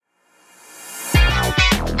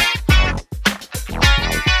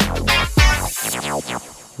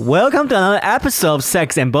Welcome to another episode of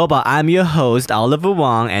Sex and Boba. I'm your host, Oliver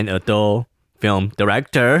Wang, and adult film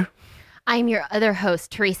director. I'm your other host,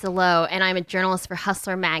 Teresa Lowe, and I'm a journalist for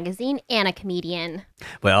Hustler Magazine and a comedian.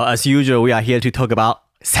 Well, as usual, we are here to talk about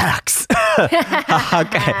sex.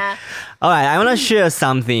 Okay. All right, I want to share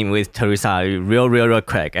something with Teresa real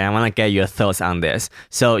quick, and I want to get your thoughts on this.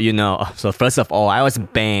 So, first of all, I was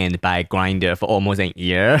banned by Grindr for almost a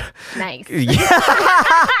year. Nice.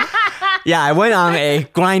 Yeah, I went on a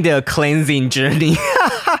Grindr cleansing journey.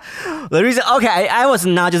 The reason, I was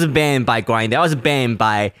not just banned by Grindr, I was banned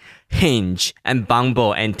by Hinge and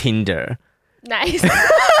Bumble and Tinder. Nice.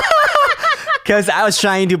 Because I was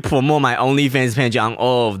trying to promote my OnlyFans page on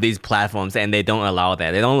all of these platforms and they don't allow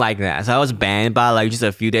that. They don't like that. So I was banned, but just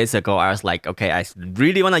a few days ago, I was like, okay, I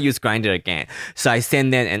really want to use Grindr again. So I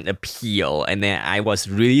sent them an appeal and then I was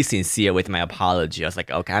really sincere with my apology. I was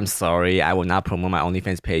like, okay, I'm sorry. I will not promote my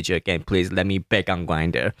OnlyFans page again. Please let me back on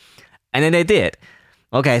Grindr. And then they did.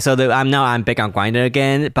 Okay, so I'm back on Grindr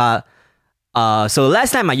again, but so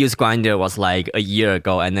last time I used Grindr was like a year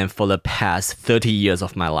ago, and then for the past 30 years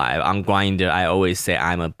of my life on Grindr, I always say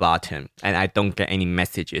I'm a bottom, and I don't get any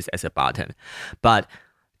messages as a bottom. But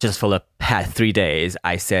just for the past 3 days,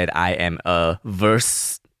 I said I am a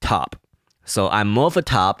verse top. So I'm more of a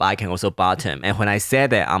top, I can also bottom. And when I said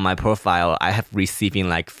that on my profile, I have receiving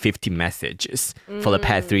like 50 messages for the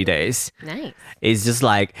past 3 days. Nice. It's just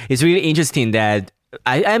like, it's really interesting that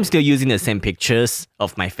I am still using the same pictures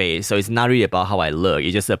of my face, so it's not really about how I look.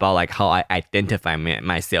 It's just about like how I identify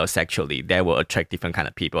myself sexually. That will attract different kind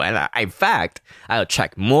of people, and in fact, I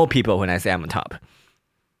attract more people when I say I'm a top.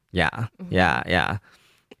 Yeah.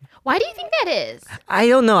 Why do you think that is? I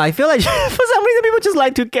don't know. I feel like for some reason people just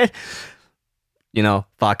like to get,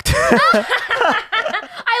 fucked.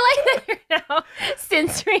 I like that you're now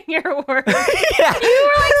censoring your words. Yeah. You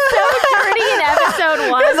were like so dirty in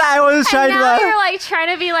episode 1. Because I was trying and now to. you're like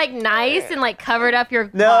trying to be like nice and like covered up your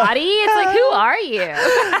body. It's like, who are you?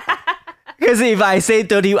 Because if I say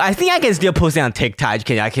dirty, I think I can still post it on TikTok.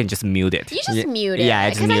 I can just mute it. You just mute it. Yeah, I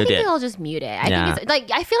just mute it. I think they'll just mute it. I think it's like,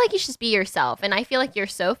 I feel like you should just be yourself, and I feel like you're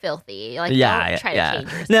so filthy. Like, don't try to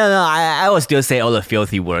change yourself. No, I will still say all the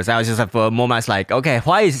filthy words. I was just for a moment like, okay,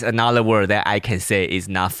 why is another word that I can say is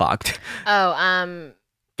not fucked?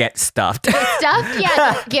 Get stuffed. Get stuffed?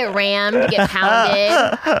 Yeah. Get rammed, get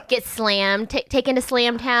pounded, get slammed, taken to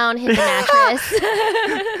Slam Town, hit the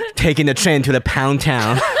mattress. Taking the train to the pound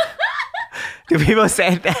town. Do people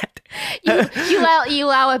say that? You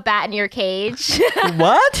allow a bat in your cage.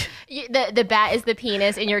 What? The bat is the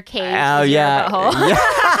penis in your cage. Oh, yeah.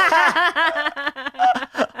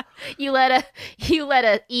 You let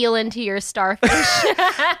a eel into your starfish.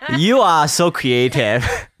 You are so creative,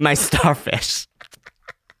 my starfish.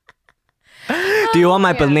 Do you want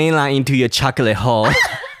my banana into your chocolate hole?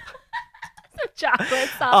 Chocolate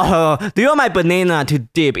sauce. Do you want my banana to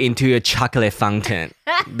dip into your chocolate fountain?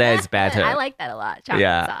 That's better. I like that a lot. Chocolate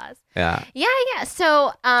sauce. Yeah.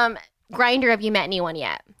 So, Grindr, have you met anyone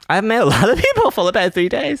yet? I've met a lot of people for the past 3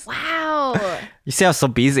 days. Wow. You see, I'm so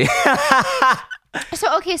busy. So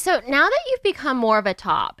now that you've become more of a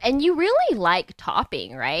top, and you really like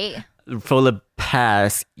topping, right? For the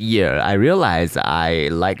past year, I realized I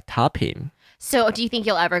like topping. So do you think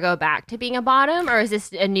you'll ever go back to being a bottom, or is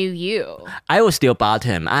this a new you? I will still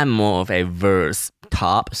bottom. I'm more of a verse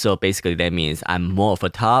top. So basically that means I'm more of a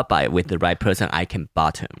top, but with the right person, I can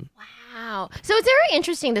bottom. Wow. So it's very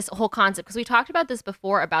interesting, this whole concept, because we talked about this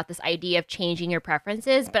before, about this idea of changing your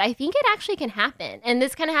preferences, but I think it actually can happen. And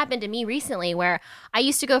this kind of happened to me recently, where I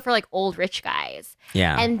used to go for like old rich guys.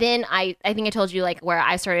 Yeah. And then I think I told you like where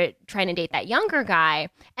I started trying to date that younger guy,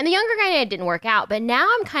 and the younger guy didn't work out. But now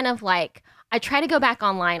I'm kind of like, I try to go back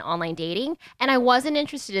online dating, and I wasn't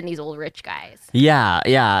interested in these old rich guys. Yeah.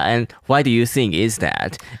 And why do you think is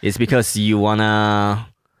that? It's because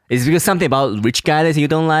it's because something about rich guys that you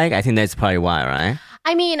don't like? I think that's probably why, right?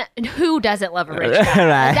 I mean, who doesn't love a rich guy?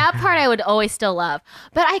 Right. That part I would always still love.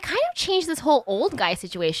 But I kind of changed this whole old guy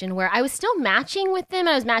situation where I was still matching with them.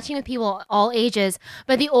 I was matching with people all ages,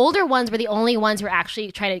 but the older ones were the only ones who were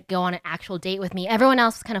actually trying to go on an actual date with me. Everyone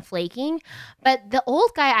else was kind of flaking. But the old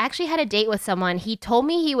guy, I actually had a date with someone. He told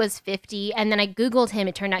me he was 50, and then I Googled him.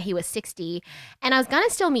 It turned out he was 60. And I was going to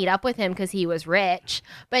still meet up with him because he was rich.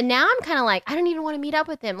 But now I'm kind of like, I don't even want to meet up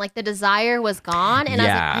with him. Like, the desire was gone, and I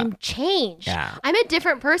was like, I'm changed. Yeah. I'm a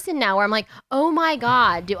different person now, where I'm like, oh my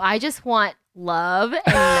God, do I just want love and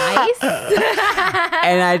nice?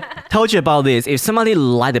 And I told you about this. If somebody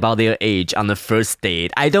lied about their age on the first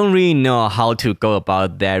date, I don't really know how to go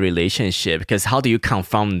about that relationship, because how do you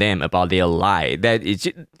confront them about their lie? That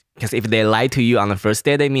Because if they lie to you on the first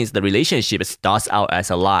day, that means the relationship starts out as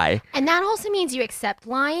a lie. And that also means you accept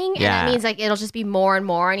lying. And Yeah. that means like it'll just be more and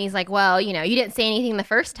more. And he's like, well, you know, you didn't say anything the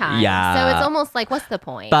first time. Yeah. So it's almost like, what's the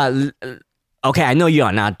point? But okay, I know you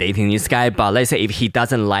are not dating this guy, but let's say if he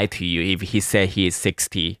doesn't lie to you, if he said he is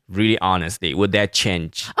 60, really honestly, would that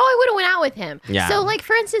change? Oh, I would have went out with him. Yeah. So like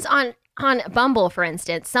for instance on Bumble, for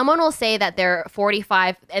instance, someone will say that they're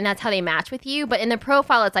 45 and that's how they match with you. But in the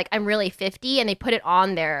profile, it's like, I'm really 50 and they put it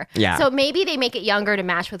on there. Yeah. So maybe they make it younger to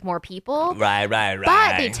match with more people. Right.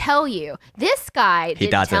 But they tell you. This guy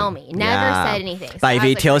didn't doesn't. tell me. Never Yeah. said anything. So But I if was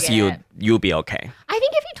he like, tells forget you, it. you'll be okay. I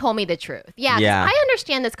think if he told me the truth. Yeah. 'Cause Yeah. I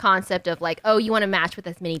understand this concept of like, oh, you want to match with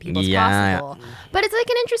as many people as Yeah. possible. But it's like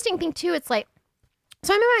an interesting thing too. It's like,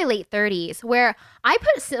 so I'm in my late 30s where I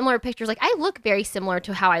put similar pictures. Like I look very similar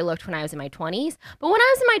to how I looked when I was in my 20s. But when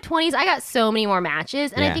I was in my 20s, I got so many more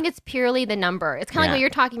matches. And Yeah. I think it's purely the number. It's kind of like Yeah. what you're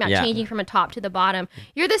talking about, Yeah. changing from a top to the bottom.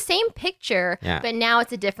 You're the same picture, Yeah. but now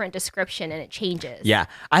it's a different description and it changes. Yeah.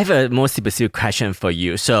 I have a more specific question for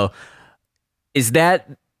you. So is that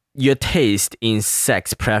your taste in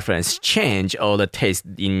sex preference change or the taste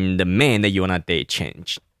in the man that you want to date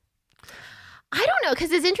change? I don't know,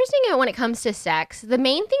 because it's interesting when it comes to sex. The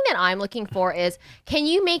main thing that I'm looking for is, can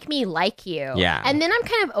you make me like you? Yeah. And then I'm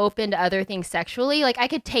kind of open to other things sexually. Like I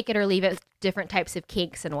could take it or leave it with different types of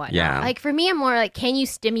kinks and whatnot. Yeah. Like for me, I'm more like, can you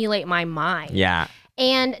stimulate my mind? Yeah.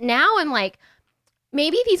 And now I'm like,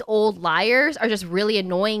 maybe these old liars are just really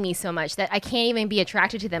annoying me so much that I can't even be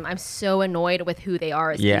attracted to them. I'm so annoyed with who they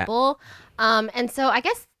are as Yeah. people. And so I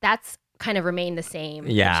guess that's kind of remained the same.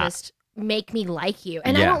 Yeah. It's just make me like you.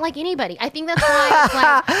 And I Yeah. don't like anybody. I think that's why it's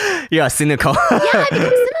like, You're cynical. yeah, I become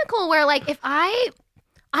cynical where like if I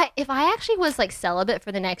actually was like celibate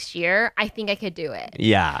for the next year, I think I could do it.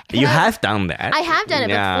 Yeah. You have done that. I have done it.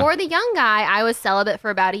 Yeah. But for the young guy, I was celibate for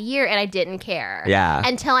about a year and I didn't care. Yeah.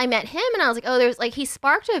 Until I met him and I was like, oh, there's like, he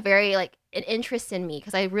sparked a very like an interest in me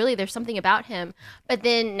because there's something about him. But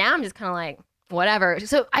then now I'm just kind of like, whatever.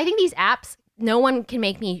 So I think these apps, no one can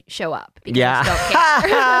make me show up because I just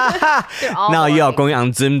don't care. They're all Now you are boring. going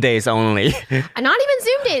on Zoom days only. Not even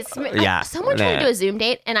Zoom dates. Yeah. Someone tried to do a Zoom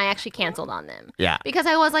date and I actually canceled on them. Yeah. Because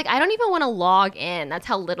I was like, I don't even want to log in. That's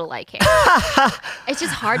how little I care. It's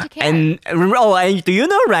just hard to care. And do you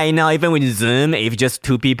know right now, even with Zoom, if just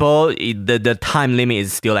two people, the time limit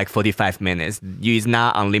is still like 45 minutes. It's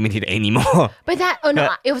not unlimited anymore. But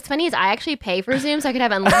what's funny is I actually pay for Zoom so I could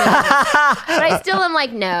have unlimited. But I still am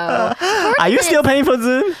like, no. Are you still paying for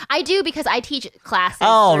Zoom? I do because I teach classes.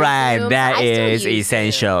 Oh, through right. Zoom, so That I still is use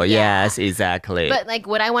essential. Zoom. Yeah. Yes, exactly. But like,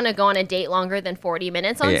 would I want to go on a date longer than 40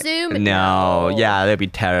 minutes on Zoom? No. Yeah, that'd be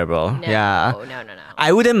terrible. No, Yeah. no.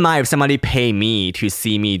 I wouldn't mind if somebody pay me to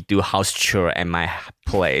see me do house chore at my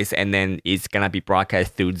place and then it's gonna be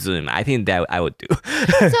broadcast through Zoom. I think that I would do.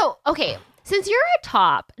 So, okay. Since you're a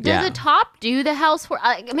top, does Yeah. a top do the housework?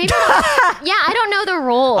 Maybe not. Yeah, I don't know the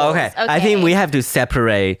rules. Okay. I think we have to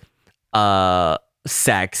separate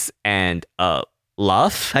sex and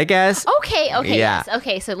love, I guess. Okay, Yeah. yes.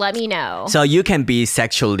 Okay, so let me know. So you can be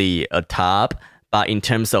sexually a top, but in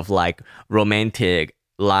terms of like romantic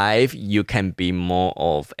life, you can be more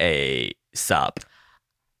of a sub.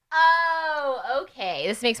 Oh, okay.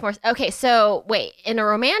 This makes more sense. Okay, so wait, in a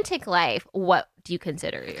romantic life, what do you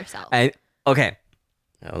consider yourself? And okay,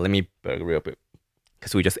 let me burp real quick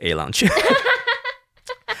because we just ate lunch.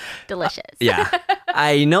 Delicious. Yeah,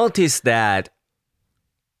 I noticed that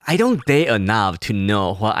I don't date enough to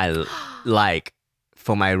know what I like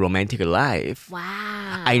for my romantic life.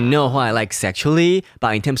 Wow. I know what I like sexually,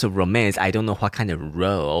 but in terms of romance, I don't know what kind of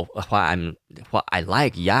role, what I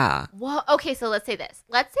like. Yeah. Well, okay, so let's say this.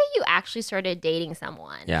 Let's say you actually started dating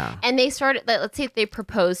someone. Yeah. And they started, let's say they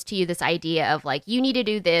proposed to you this idea of like, you need to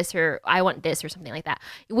do this or I want this or something like that.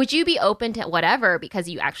 Would you be open to whatever because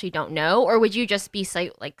you actually don't know? Or would you just be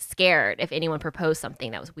like scared if anyone proposed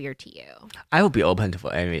something that was weird to you? I would be open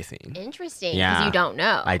for everything. Interesting. Because Yeah. you don't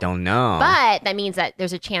know. I don't know. But that means that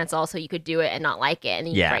there's a chance also you could do it and not like it and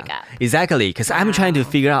then you break up. Exactly. Because I'm trying to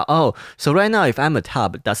figure out, so right now, if I'm a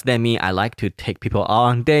top, does that mean I like to take people out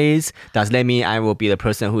on dates? Does that mean I will be the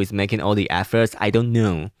person who is making all the efforts? I don't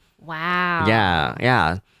know. Wow.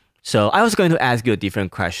 Yeah. So I was going to ask you a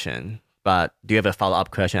different question, but do you have a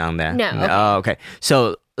follow-up question on that? No. Okay. Oh, okay.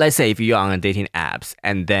 So let's say if you're on a dating apps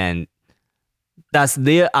and then does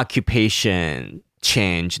their occupation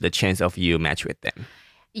change the chance of you match with them?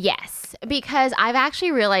 Yes, because I've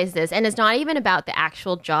actually realized this, and it's not even about the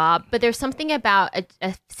actual job, but there's something about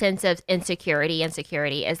a sense of insecurity and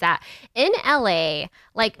security is that in LA,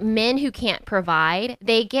 like men who can't provide,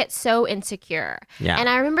 they get so insecure. Yeah. And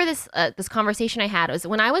I remember this conversation I had was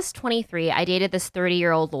when I was 23, I dated this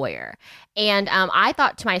 30-year-old lawyer. And I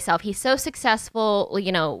thought to myself, he's so successful,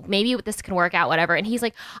 you know, maybe this can work out, whatever. And he's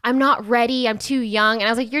like, I'm not ready. I'm too young. And I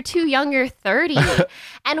was like, you're too young. You're 30.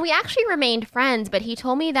 And we actually remained friends, but he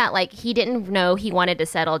told me that like he didn't know he wanted to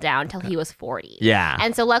settle down till he was 40. Yeah.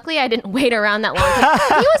 And so luckily I didn't wait around that long. 'Cause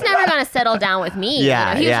he was never going to settle down with me. Yeah,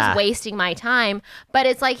 you know? He was yeah. just wasting my time. But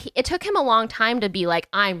it's like, it took him a long time to be like,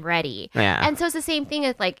 I'm ready. Yeah. And so it's the same thing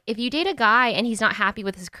as like, if you date a guy and he's not happy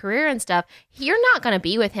with his career and stuff, you're not going to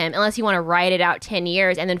be with him unless you want to ride it out 10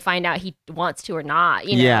 years and then find out he wants to or not.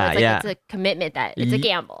 You know, Yeah, it's like, yeah. it's a commitment that it's a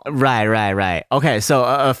gamble. Right. Okay, so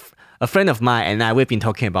a friend of mine and I, we've been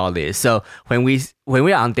talking about this. So when we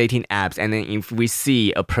are on dating apps, and then if we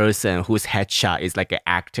see a person whose headshot is like an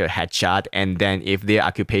actor headshot, and then if their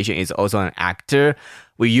occupation is also an actor,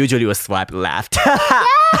 we usually will swipe left. Okay,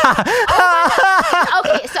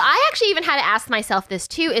 so I actually even had to ask myself this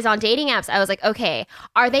too, is on dating apps, I was like, okay,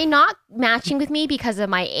 are they not matching with me because of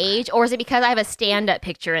my age, or is it because I have a stand-up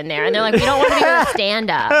picture in there? And they're like, we don't want to be with a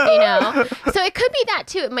stand-up, you know? So it could be that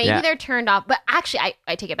too. Maybe they're turned off, but actually,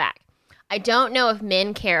 I take it back. I don't know if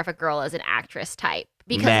men care if a girl is an actress type,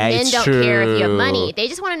 because men don't care if you have money. They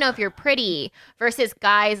just want to know if you're pretty versus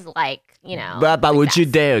guys like, you know. But like would you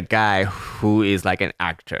date a guy who is like an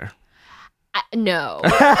actor? No. So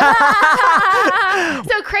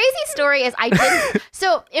crazy story is I didn't.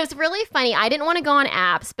 So it was really funny. I didn't want to go on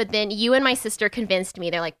apps, but then you and my sister convinced me.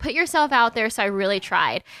 They're like, put yourself out there. So I really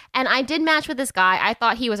tried. And I did match with this guy. I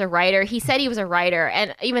thought he was a writer. He said he was a writer.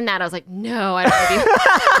 And even that, I was like, no, I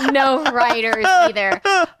don't do no writers either.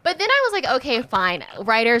 But then I was like, okay, fine.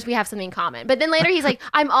 Writers, we have something in common. But then later he's like,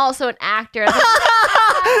 I'm also an actor. And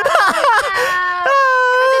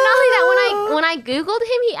I was like, when I Googled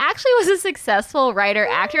him, he actually was a successful writer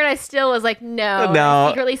actor, and I still was like, no. I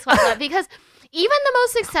secretly swiped up because even the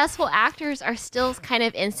most successful actors are still kind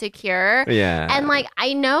of insecure. Yeah. And like,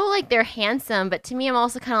 I know like they're handsome, but to me, I'm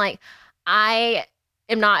also kind of like, I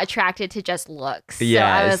am not attracted to just looks. So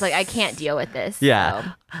I was like, I can't deal with this. Yeah.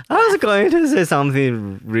 So. I was going to say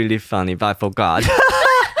something really funny, but I forgot.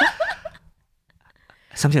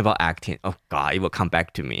 Something about acting. Oh God, it will come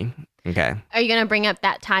back to me. Okay. Are you going to bring up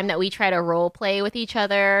that time that we try to role play with each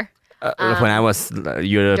other? When I was,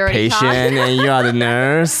 you're the patient talk. and you are the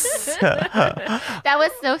nurse. That was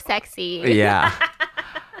so sexy. Yeah.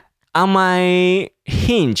 On my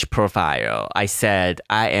Hinge profile, I said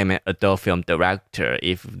I am an adult film director.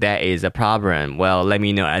 If that is a problem, well, let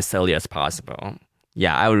me know as early as possible.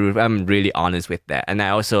 Yeah, I'm really honest with that. And I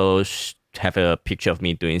also have a picture of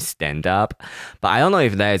me doing stand-up. But I don't know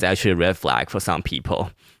if that is actually a red flag for some people.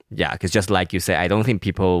 Yeah, because just like you said, I don't think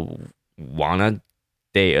people want to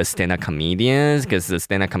date a stand-up comedian because the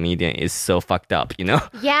stand-up comedian is so fucked up, you know?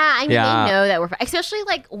 Yeah, I mean, they know that we're... Especially,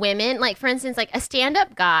 like, women. Like, for instance, like, a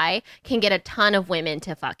stand-up guy can get a ton of women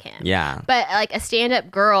to fuck him. Yeah. But, like, a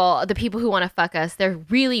stand-up girl, the people who want to fuck us, they're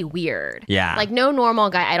really weird. Yeah. Like, no normal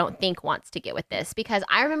guy, I don't think, wants to get with this. Because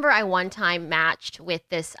I remember I one time matched with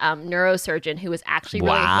this neurosurgeon who was actually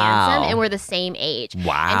really handsome, and we're the same age.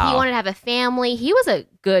 Wow. And he wanted to have a family. He was a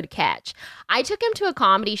good catch. I took him to a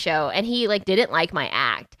comedy show, and he, like, didn't like my act.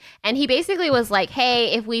 And he basically was like,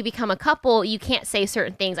 hey, if we become a couple, you can't say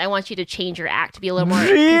certain things. I want you to change your act to be a little more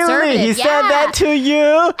conservative. He said that to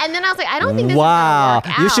you? And then I was like, I don't think this is gonna work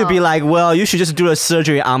out. You should be like, well, you should just do a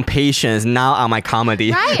surgery on patients, now on my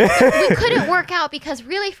comedy. Right. We couldn't work out because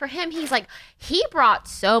really for him, he's like, he brought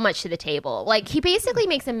so much to the table. Like, he basically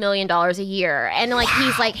makes $1 million a year. And like,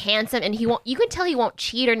 he's like handsome, and you can tell he won't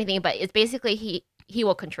cheat or anything, but it's basically he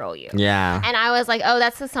will control you. Yeah. And I was like, oh,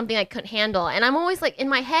 that's just something I couldn't handle. And I'm always like, in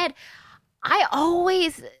my head,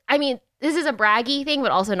 I mean, this is a braggy thing, but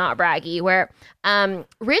also not braggy, where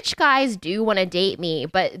rich guys do want to date me,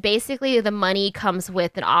 but basically the money comes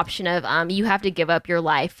with an option of you have to give up your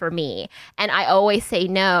life for me. And I always say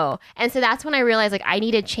no. And so that's when I realized like I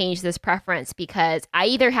need to change this preference, because I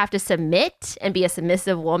either have to submit and be a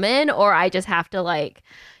submissive woman, or I just have to like,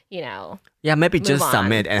 you know. Yeah, maybe just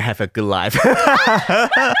submit and have a good life.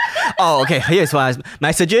 Oh, okay. Here's what my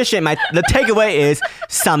suggestion. The takeaway is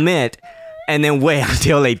submit and then wait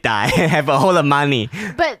until they die and have a whole lot of money.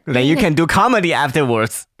 But then you can do comedy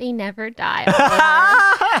afterwards. They never die.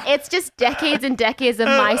 It's just decades and decades of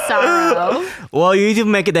my sorrow. Well, you need to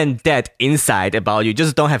make them dead inside about you.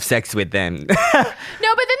 Just don't have sex with them. No,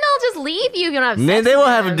 but then they'll just leave you if you don't have sex Then they will with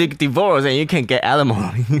have them. a divorce and you can get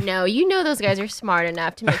alimony. No, you know those guys are smart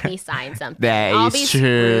enough to make me sign something. That I'll is be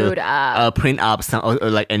true. screwed up. Print up some or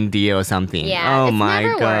like NDA or something. Yeah, Oh it's my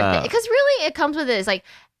never worth god. it. Because really, it comes with this like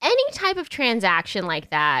any type of transaction like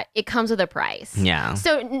that. It comes with a price. Yeah.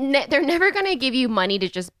 So they're never gonna give you money to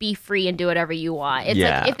just be free and do whatever you want. It's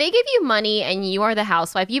Yeah. like if they give you money and you are the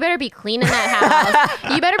housewife, you better be cleaning that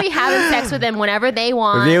house. You better be having sex with them whenever they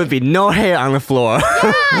want. There would be no hair on the floor.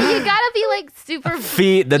 Yeah, you gotta be like super.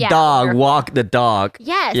 Feed the Yeah, dog, or- walk the dog.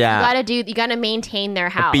 Yes, Yeah. you gotta maintain their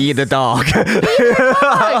house. Be the dog.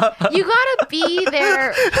 You gotta be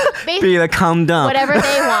their Be the calm down. whatever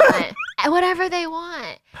they want. Whatever they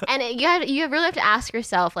want. And you really have to ask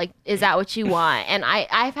yourself, like, is that what you want? And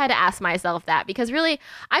I've had to ask myself that because really,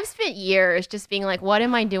 I've spent years just being like, what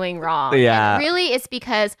am I doing wrong? Yeah. And really, it's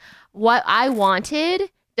because what I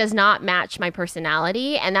wanted does not match my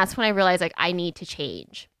personality. And that's when I realized, like, I need to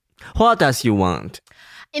change. What does you want?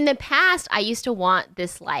 In the past, I used to want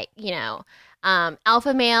this, like,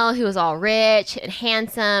 alpha male who was all rich and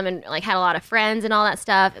handsome and like had a lot of friends and all that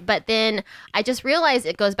stuff. But then I just realized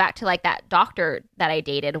it goes back to like that doctor that I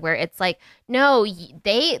dated where it's like, no,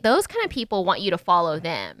 those kind of people want you to follow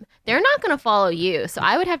them. They're not going to follow you. So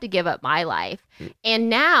I would have to give up my life. And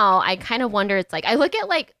now I kind of wonder, it's like, I look at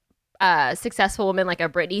like successful women like a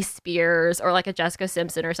Britney Spears or like a Jessica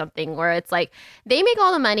Simpson or something where it's like they make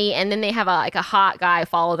all the money and then they have a hot guy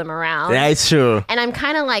follow them around. That's true. And I'm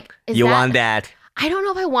kind of like, You want that? I don't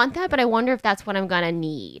know if I want that, but I wonder if that's what I'm gonna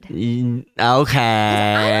need. I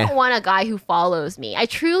Okay. don't want a guy who follows me. I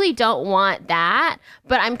truly don't want that,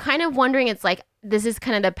 but I'm kind of wondering, it's like, this is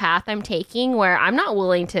kind of the path I'm taking where I'm not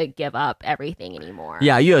willing to give up everything anymore.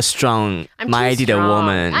 Yeah, you're a strong, I'm too mighty strong.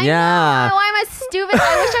 woman. I Yeah. know. I'm a stupid.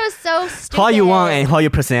 I wish I was so stupid. What you want and what your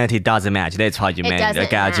personality doesn't match. That's what you It meant. doesn't I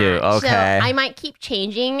got you. match. Okay. So I might keep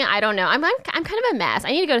changing. I don't know. I'm kind of a mess.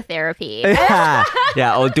 I need to go to therapy. yeah.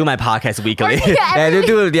 Yeah, or do my podcast weekly. Yeah,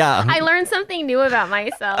 every yeah. I learned something new about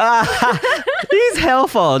myself. It's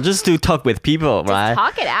helpful just to talk with people, right?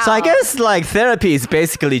 talk it out. So I guess like therapy is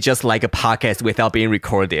basically just like a podcast without being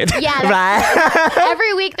recorded. Yeah, right.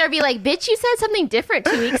 every week there'll be like, bitch, you said something different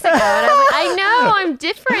 2 weeks ago. And I was like, I know, I'm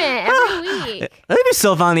different every week. It'd be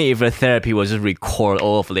so funny if a therapy was just record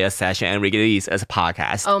all of their session and release as a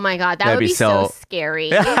podcast. Oh my God, that That'd would be be so so-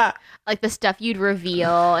 scary. Like the stuff you'd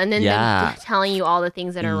reveal and then Yeah. them telling you all the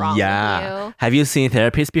things that are wrong with you. Have you seen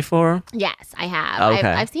therapists before? Yes, I have.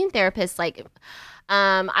 Okay. I've seen therapists like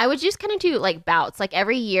I would just kind of do like bouts. Like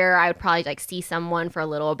every year I would probably like see someone for a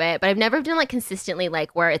little bit, but I've never done like consistently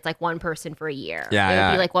like where it's like one person for a year. Yeah, It would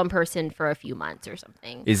yeah. be like one person for a few months or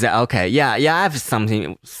something. Is that okay? Yeah, I have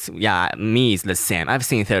something. Yeah, me is the same. I've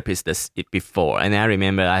seen therapists before, and I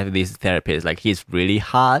remember I have this therapist. Like he's really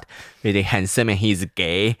hot, really handsome, and he's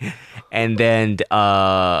gay. And then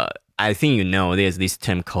I think there's this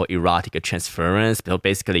term called erotic transference. So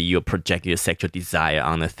basically, you project your sexual desire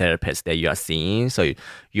on the therapist that you are seeing. So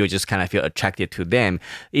you just kind of feel attracted to them.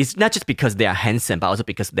 It's not just because they are handsome, but also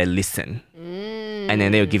because they listen. And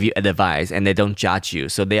then they'll give you advice and they don't judge you.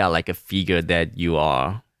 So they are like a figure that you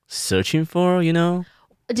are searching for,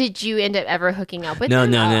 Did you end up ever hooking up with No,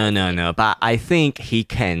 him? no. But I think he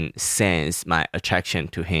can sense my attraction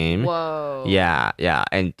to him. Whoa. Yeah.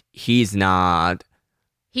 And he's not.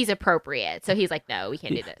 He's appropriate. So he's like, no, we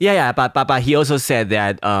can't do this. Yeah. But he also said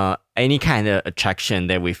that any kind of attraction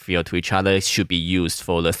that we feel to each other should be used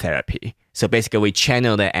for the therapy. So basically, we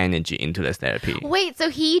channel the energy into the therapy. Wait, so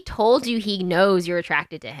he told you he knows you're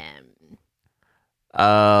attracted to him?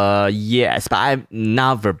 Yes, but I'm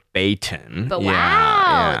not verbatim. But Yeah,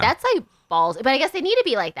 wow, yeah. that's like balls. But I guess they need to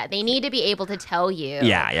be like that. They need to be able to tell you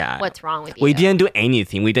Yeah. what's wrong with you. We didn't do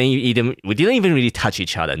anything. We didn't even really touch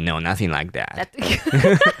each other. No, nothing like that.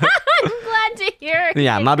 I'm glad to hear.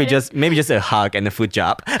 Yeah, maybe just a hug and a foot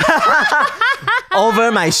job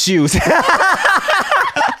over my shoes.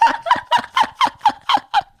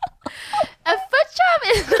 A foot job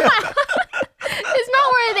is not. It's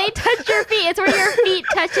not where they touch your feet. It's where your feet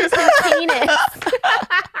touches his penis.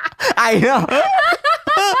 I know.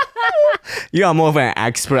 You are more of an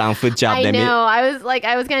expert on foot job I than me. know. I was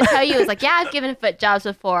gonna tell you. It was like, yeah, I've given foot jobs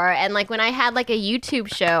before, and like when I had like a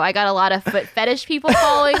YouTube show, I got a lot of foot fetish people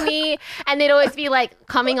following me, and they'd always be like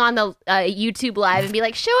coming on the YouTube live and be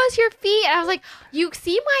like, "Show us your feet," and I was like, "You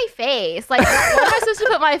see my face? Like, what am I supposed to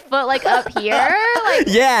put my foot like up here? Like,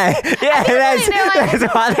 Yeah, that's they're like-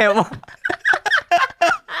 what they want. they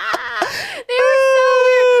were so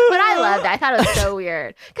weird." But I loved it. I thought it was so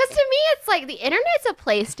weird. Because to me, it's like the internet's a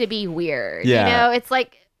place to be weird. Yeah. You know, it's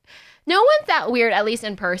like no one's that weird, at least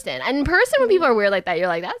in person. And in person, when people are weird like that, you're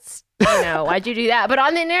like, that's, why'd you do that? But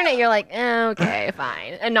on the internet, you're like, okay,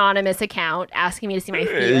 fine. Anonymous account asking me to see my feet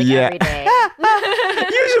every day.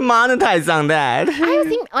 You should monetize on that. I was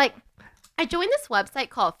thinking, I joined this website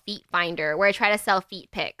called Feet Finder where I try to sell feet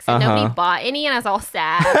pics and nobody bought any and I was all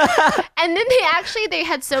sad. And then they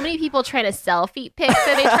had so many people trying to sell feet pics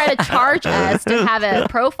that they tried to charge us to have a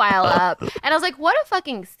profile up. And I was like, what a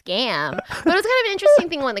fucking scam. But it was kind of an interesting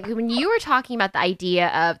thing when you were talking about the idea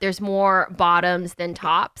of there's more bottoms than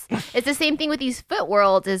tops. It's the same thing with these foot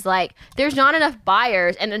worlds is like there's not enough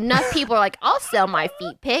buyers and enough people are like, I'll sell my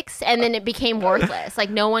feet pics. And then it became worthless. Like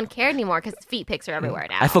no one cared anymore because feet pics are everywhere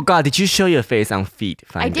now. I forgot. Did you show your face on Feet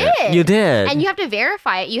Finder? I did. You did. And you have to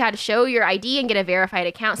verify it. You had to show your ID and get a verified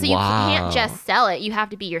account. So you can't just sell it. You have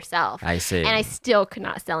to be yourself. I see. And I still could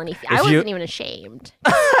not sell anything. I wasn't even ashamed.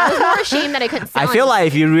 I was more ashamed that I couldn't sell I feel anything. like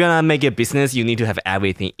if you really want to make a business, you need to have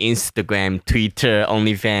everything. Instagram, Twitter,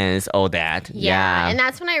 OnlyFans, all that. Yeah. And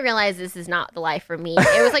that's when I realized this is not the life for me.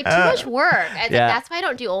 It was like too much work. That's why I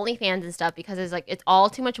don't do OnlyFans and stuff because it's like it's all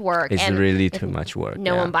too much work. It's and really too much work.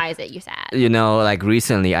 No one buys it. You're sad. Like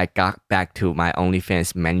recently I got back to my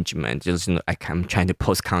OnlyFans management. Just I'm trying to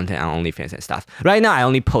post content on OnlyFans and stuff. Right now I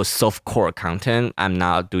only post softcore content. I'm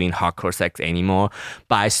not doing hardcore sex anymore.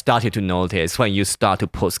 But I started to notice when you start to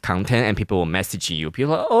post content and people will message you.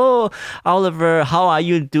 People are, oh, Oliver, how are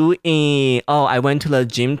you doing? Oh, I went to the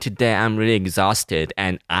gym today. I'm really exhausted.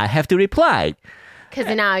 And I have to reply.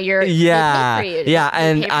 Because now you're yeah, they pay for you. yeah,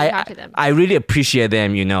 and to talk to them. I really appreciate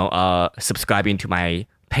them, subscribing to my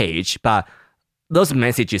page, but those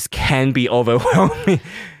messages can be overwhelming.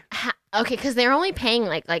 Okay, because they're only paying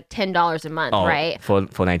like $10 a month, right? For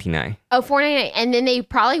 $4.99. Oh, $4.99, and then they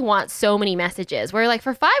probably want so many messages. Where like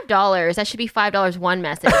for $5, that should be $5 one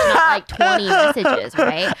message, not like 20 messages,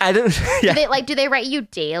 right? I don't. Yeah. Do they write you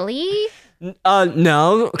daily?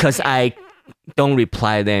 No, because I don't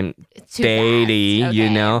reply them daily,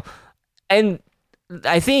 okay. And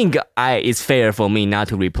I think it's fair for me not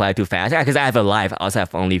to reply too fast because I have a life outside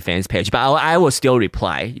of OnlyFans page, but I will still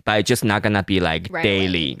reply, but it's just not gonna be like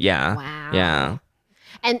daily. Yeah. Wow. Yeah.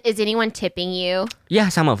 And is anyone tipping you? Yeah,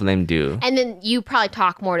 some of them do. And then you probably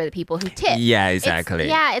talk more to the people who tip. Yeah,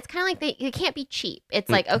 exactly. It's kind of like they can't be cheap. It's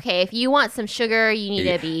like, okay, if you want some sugar, you need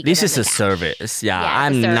to be. This is a service. Yeah,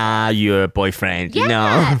 I'm not your boyfriend.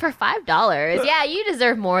 Yeah, for $5. Yeah, you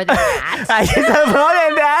deserve more than that. I deserve more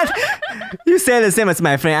than that. You say the same as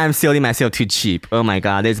my friend. I'm selling myself too cheap. Oh my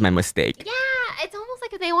god, this is my mistake. Yeah, it's almost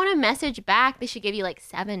like if they want to message back, they should give you like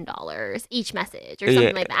 $7 each message or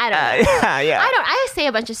something like that. I don't know. Yeah. I say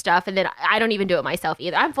a bunch of stuff and then I don't even do it myself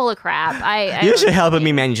either. I'm full of crap. You should help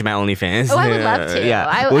me manage my OnlyFans. Oh, I would love to.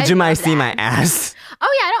 Yeah. Would you mind seeing my ass?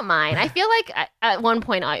 Oh yeah, I don't mind. I feel like at one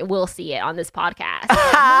point I will see it on this podcast.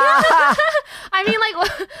 I mean, like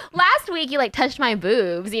last week you like touched my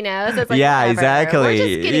boobs, So it's like whatever. Exactly. We're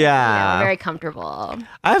just getting very comfortable.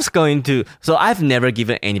 I've never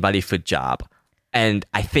given anybody a foot job. And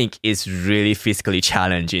I think it's really physically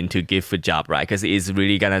challenging to give foot job, right? Because it's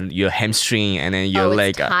really your hamstring and then your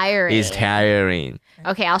leg. Tiring. It's tiring.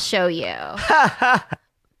 Okay, I'll show you. You're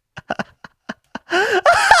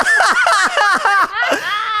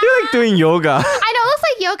like doing yoga. I know, it looks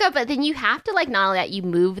like yoga, but then you have to like not only that, you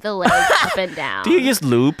move the legs up and down. Do you just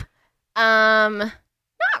loop? Not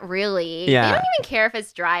really. Yeah. They don't even care if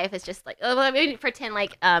it's dry, if it's just like maybe pretend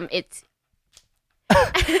like it's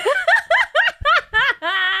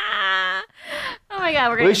Oh my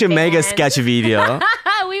god, we should make a sketch video.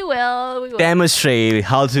 we will. Demonstrate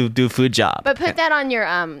how to do foot job. But put that on your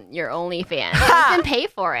OnlyFans. You can pay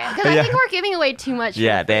for it because I think we're giving away too much.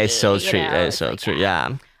 Yeah, that is so true. That is so true.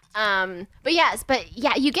 Yeah.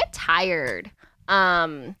 But you get tired.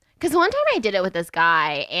 Because one time I did it with this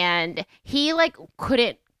guy and he like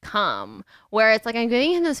couldn't come, where it's like I'm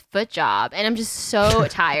giving him this foot job and I'm just so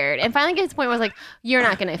tired, and finally get to the point where I was like, you're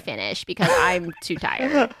not gonna finish because I'm too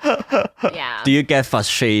tired. Yeah. Do you get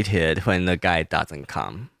frustrated when the guy doesn't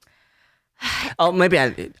come? Oh, maybe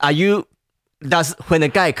when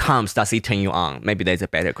the guy comes, does he turn you on? Maybe that's a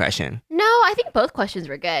better question. No, I think both questions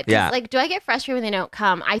were good. Yeah. Like, do I get frustrated when they don't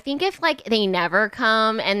come? I think if like they never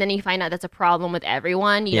come and then you find out that's a problem with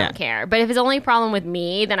everyone, you don't care. But if it's only a problem with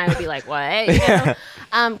me, then I would be like, what?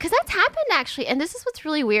 Because that's happened actually. And this is what's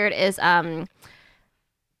really weird is in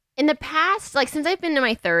the past, like since I've been in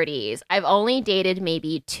my 30s, I've only dated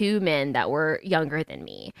maybe 2 men that were younger than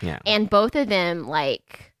me. Yeah. And both of them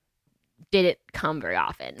like didn't come very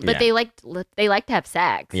often, but Yeah. they liked to have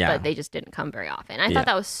sex, Yeah. but they just didn't come very often. I thought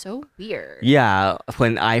that was so weird. Yeah,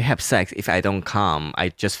 when I have sex, if I don't come, I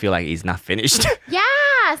just feel like it's not finished. Yeah,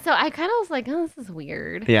 so I kind of was like, oh, this is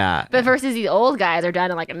weird. Yeah. But versus these old guys are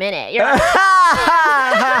done in like a minute. You're like,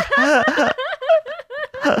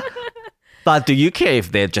 But do you care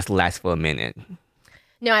if they just last for a minute?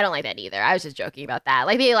 no, I don't like that either. I was just joking about that.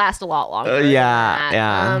 Like they last a lot longer. than Yeah, that.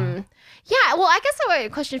 yeah. Yeah, well, I guess the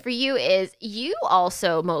question for you is, you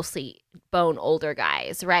also mostly bone older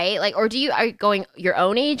guys, right? Like, or are you going your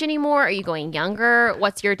own age anymore? Are you going younger?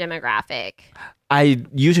 What's your demographic? I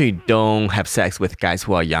usually don't have sex with guys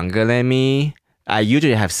who are younger than me. I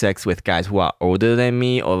usually have sex with guys who are older than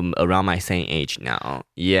me or around my same age now.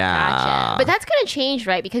 Yeah. Gotcha. But that's going to change,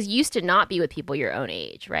 right? Because you used to not be with people your own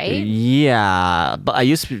age, right? Yeah, but I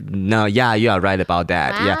used to, no, yeah, you are right about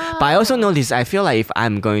that. Yeah, but I also noticed, I feel like if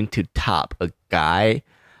I'm going to top a guy,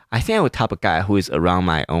 I think I would top a guy who is around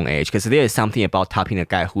my own age, because there is something about topping a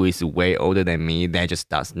guy who is way older than me that just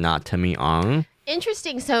does not turn me on.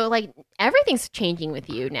 Interesting. So, like, everything's changing with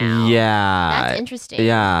you now. Yeah. That's interesting.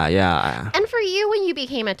 Yeah, yeah. And for you, when you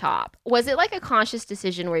became a top, was it like a conscious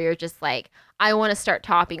decision where you're just like, I want to start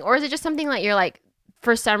topping? Or is it just something like you're like,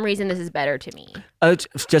 for some reason, this is better to me?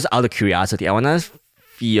 Just out of curiosity, I want to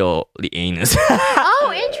feel the anus.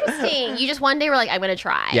 Oh, interesting. You just one day were like, I'm going to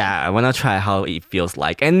try. Yeah, I want to try how it feels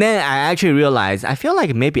like. And then I actually realized, I feel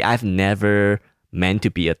like maybe I've never meant to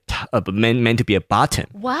be meant to be a bottom.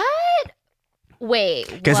 What? Wait,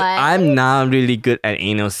 Because what? I'm not really good at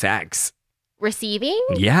anal sex. Receiving?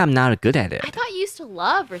 Yeah, I'm not good at it. I thought you used to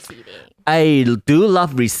love receiving. I do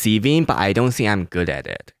love receiving, but I don't think I'm good at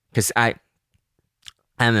it. Because I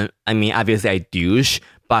mean, obviously I douche,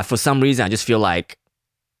 but for some reason I just feel like,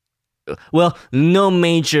 well, no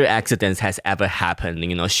major accidents has ever happened.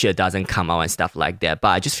 You know, shit doesn't come out and stuff like that. But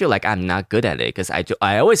I just feel like I'm not good at it because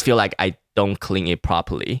I always feel like I don't clean it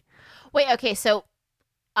properly. Wait, okay, so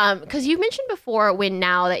because you mentioned before when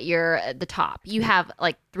now that you're at the top, you have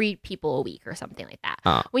like 3 people a week or something like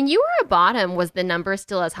that. When you were a bottom, was the number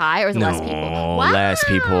still as high or was it less people? Wow. Less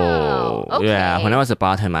people. Okay. Yeah, when I was a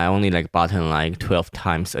bottom, I only like bottom like 12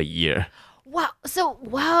 times a year. Wow. So,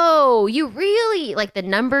 whoa, you really, like the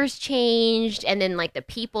numbers changed and then like the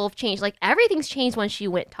people have changed. Like everything's changed once you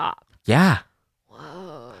went top. Yeah.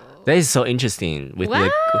 Whoa. That is so interesting. Wow.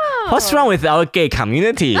 What's wrong with our gay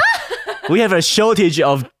community? We have a shortage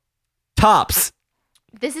of tops.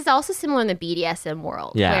 This is also similar in the BDSM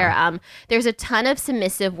world, Yeah. where there's a ton of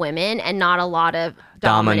submissive women and not a lot of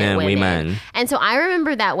dominant women. And so I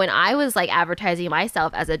remember that when I was like advertising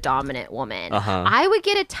myself as a dominant woman, I would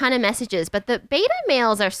get a ton of messages. But the beta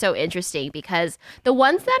males are so interesting because the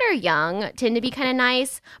ones that are young tend to be kind of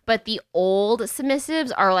nice, but the old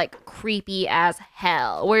submissives are like creepy as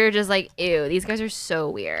hell, where you're just like, ew, these guys are so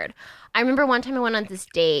weird. I remember one time I went on this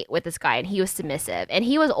date with this guy and he was submissive and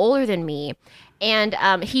he was older than me. And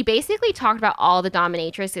he basically talked about all the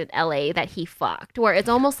dominatrix in LA that he fucked, where it's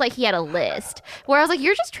almost like he had a list. Where I was like,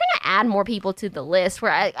 you're just trying to add more people to the list.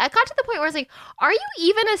 Where I got to the point where I was like, are you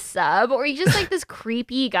even a sub? Or are you just like this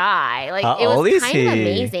creepy guy? Like, it was kind of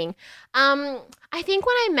amazing. I think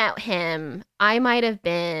when I met him, I might have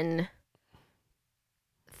been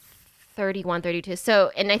 31, 32.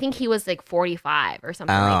 So, and I think he was like 45 or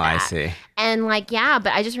something like that. Oh, I see. And like, yeah,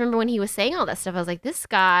 but I just remember when he was saying all that stuff, I was like, this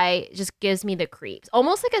guy just gives me the creeps.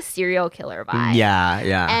 Almost like a serial killer vibe. Yeah,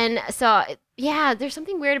 yeah. And so, yeah, there's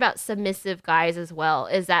something weird about submissive guys as well,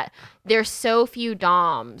 is that there's so few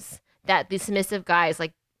doms that the submissive guys,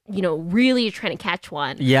 like, you know, really trying to catch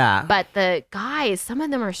one. Yeah. But the guys, some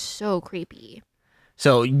of them are so creepy.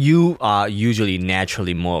 So you are usually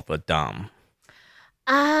naturally more of a dom.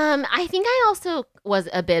 I think I also was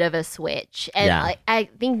a bit of a switch. And like, I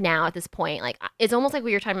think now at this point, like, it's almost like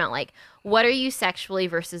we were talking about, like, what are you sexually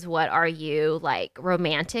versus what are you, like,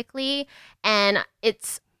 romantically? And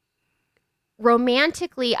it's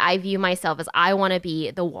romantically, I view myself as I want to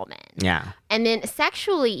be the woman. Yeah. And then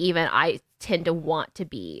sexually, even, I tend to want to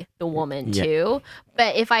be the woman too.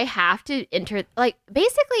 But if I have to enter, like,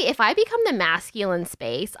 basically, if I become the masculine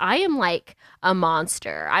space, I am like a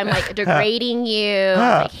monster. I'm like degrading you,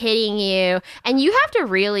 like hitting you. And you have to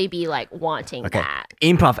really be like wanting that.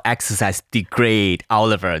 Improv exercise, degrade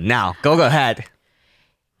Oliver. Now, go ahead.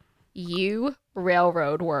 You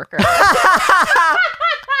railroad worker.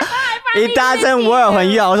 It doesn't work when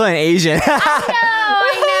you're also an Asian.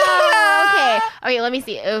 I know. Okay, let me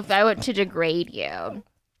see. If I were to degrade you,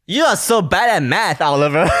 You are so bad at math,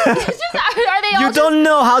 Oliver. Are they all You don't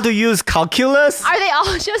know how to use calculus? Are they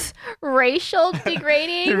all just racial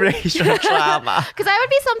degrading? Racial trauma. Because I would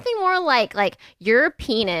be something more like your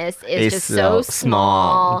penis is just so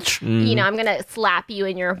small. You know, I'm gonna slap you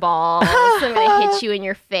in your balls. I'm gonna hit you in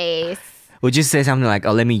your face. Would you say something like,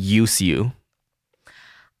 "Oh, let me use you"?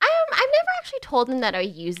 I've never actually told them that I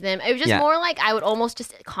use them. It was just more like I would almost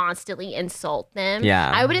just constantly insult them. Yeah.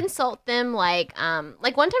 I would insult them like one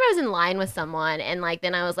time I was in line with someone and like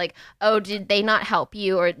then I was like, oh, did they not help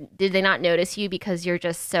you or did they not notice you because you're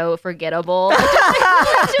just so forgettable?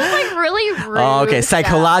 Just like really rude. Oh, okay,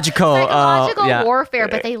 psychological warfare,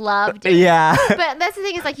 but they loved it. Yeah. But that's the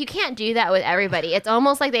thing is like you can't do that with everybody. It's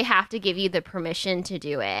almost like they have to give you the permission to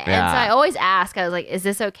do it. And so I always ask, I was like, is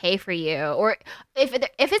this okay for you? Or if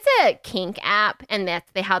it's a kink app and that's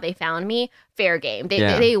how they found me, fair game.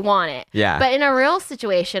 They want it. Yeah. But in a real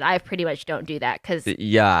situation, I pretty much don't do that because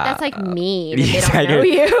that's like mean. They exactly. don't know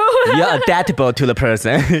you. You're adaptable to the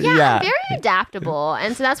person. Yeah, I'm very adaptable.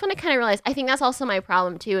 And so that's when I kind of realized, I think that's also my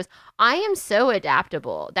problem too, is I am so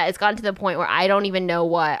adaptable that it's gotten to the point where I don't even know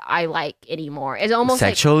what I like anymore. It's almost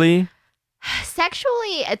sexually?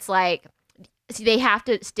 Sexually, it's like they have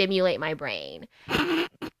to stimulate my brain.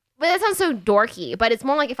 But that sounds so dorky, but it's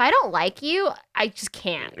more like if I don't like you, I just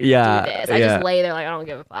can't do this. I just lay there like I don't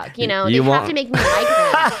give a fuck. You know, they have to make me like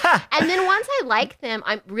them. And then once I like them,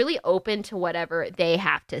 I'm really open to whatever they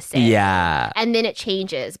have to say. Yeah. And then it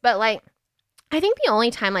changes. But like, I think the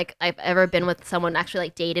only time like I've ever been with someone actually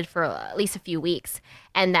like dated for at least a few weeks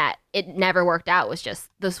and that it never worked out was just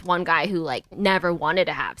this one guy who like never wanted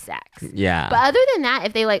to have sex. Yeah. But other than that,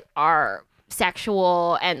 if they like are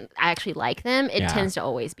sexual and I actually like them, it tends to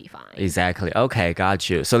always be fine. Exactly. Okay, got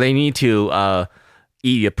you. So they need to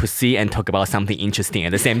eat your pussy and talk about something interesting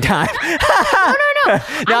at the same time. No.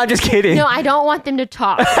 I'm just kidding. No, I don't want them to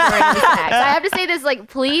talk during the sex. I have to say this, like,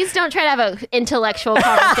 please don't try to have an intellectual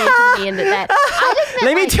conversation with me into that.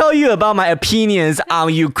 Let me tell you about my opinions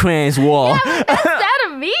on Ukraine's war. That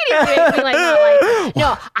immediately makes me like,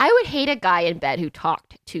 no, I would hate a guy in bed who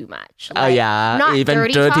talked too much. Like, not even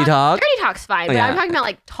dirty talk? Dirty talk's fine, but I'm talking about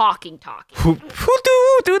like talking. Who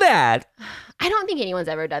do that? I don't think anyone's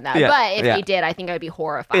ever done that. But if they did, I think I'd be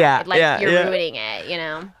horrified. You're ruining it, you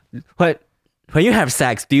know? When you have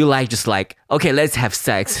sex, do you like just like, okay, let's have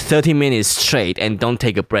sex 30 minutes straight and don't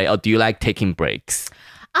take a break? Or do you like taking breaks?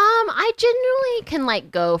 I generally can like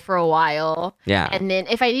go for a while. Yeah. And then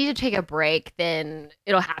if I need to take a break, then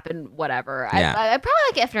it'll happen, whatever. Yeah. I probably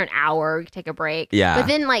like after an hour, take a break. Yeah. But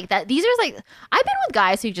then like that, these are like, I've been with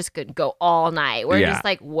guys who just could go all night. Where just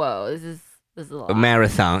like, whoa, this is a lot. A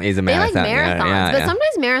marathon is a marathon. They like marathons, but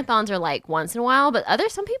sometimes marathons are like once in a while. But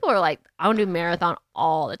some people are like, I want to do marathon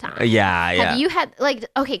all the time. Yeah. Have you had like,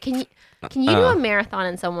 okay, can you do a marathon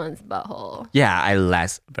in someone's butthole? Yeah, I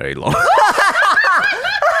last very long.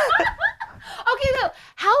 Okay, so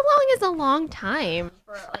how long is a long time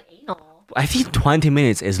for like anal? I think 20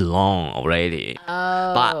 minutes is long already.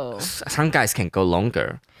 Oh. But some guys can go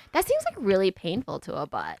longer. That seems like really painful to a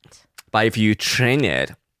butt. But if you train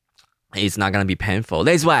it, it's not gonna be painful.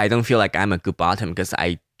 That's why I don't feel like I'm a good bottom because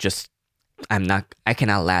I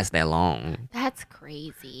cannot last that long. That's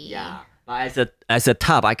crazy. Yeah. But as a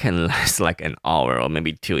top, I can last like an hour or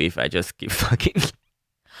maybe two if I just keep fucking.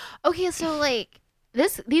 Okay, so like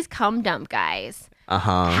these cum dump guys.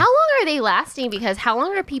 Uh-huh. How long are they lasting? Because how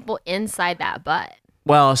long are people inside that butt?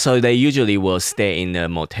 Well, so they usually will stay in the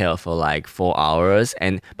motel for like 4 hours,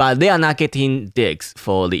 but they are not getting dicks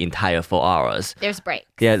for the entire 4 hours. There's breaks.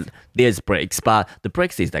 Yeah, there's breaks, but the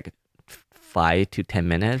breaks is like 5 to 10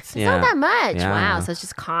 minutes. It's not that much. Yeah. Wow, so it's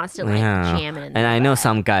just constantly jamming in. And I know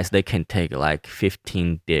some guys, they can take like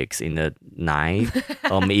 15 dicks in the night,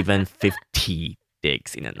 or even 50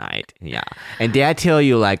 dicks in the night. Yeah. And did I tell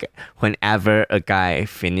you, like, whenever a guy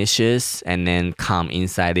finishes and then come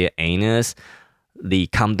inside their anus, the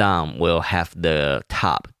come down will have the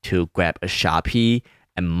top to grab a Sharpie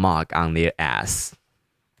and mark on their ass.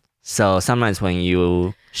 So sometimes when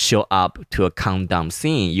you show up to a come down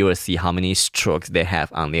scene, you will see how many strokes they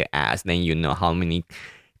have on their ass. Then you know how many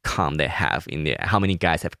cum they have in there, how many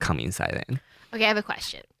guys have come inside them. Okay, I have a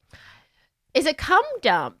question. Is a cum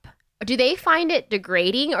dump, do they find it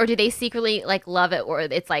degrading or do they secretly like love it, or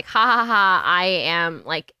it's like, ha ha ha, I am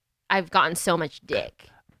like, I've gotten so much dick?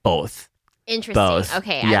 Both. Interesting. Both.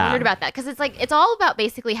 Okay, yeah. I wondered about that because it's like it's all about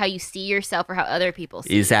basically how you see yourself or how other people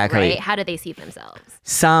see exactly. you, right? How do they see themselves?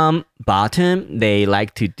 Some bottom, they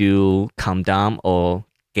like to do come down or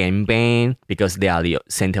gangbang because they are the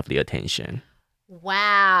center of the attention.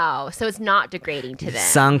 Wow. So it's not degrading to them.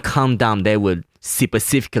 Some condom, they would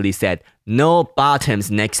specifically said, no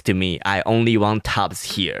bottoms next to me. I only want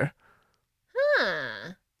tops here.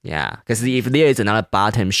 Huh. Yeah, because if there is another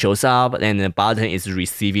bottom shows up, and the bottom is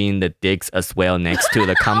receiving the dicks as well next to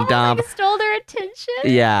the condom. Like stole their attention.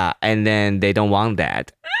 Yeah, and then they don't want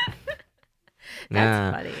that.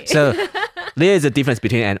 That's funny. So there is a difference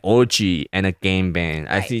between an orgy and a game bang.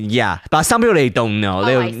 I think, yeah, but some people they don't know.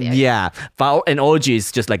 I see. Yeah, but an orgy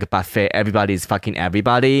is just like a buffet. Everybody is fucking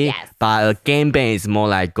everybody. Yes. But a game bang is more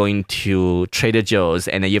like going to Trader Joe's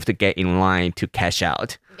and then you have to get in line to cash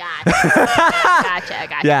out. Gotcha.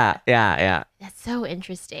 Yeah. That's so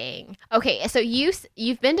interesting. Okay, so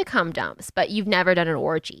you've been to cum dumps, but you've never done an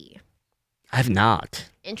orgy. I've not.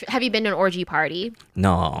 Have you been to an orgy party?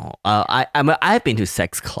 No. I've been to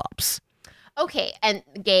sex clubs. Okay, and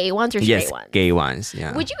gay ones or straight ones? Yes, gay ones.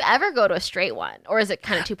 Yeah. Would you ever go to a straight one, or is it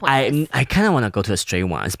kind of too pointless? I kind of want to go to the straight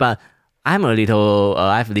ones, but I'm a little.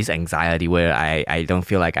 I have this anxiety where I don't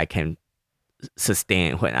feel like I can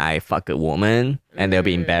sustain when I fuck a woman, and they'll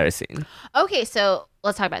be embarrassing. Okay, so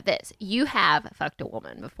let's talk about this. You have fucked a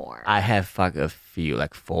woman before. I have fucked a few,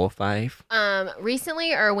 like 4 or 5.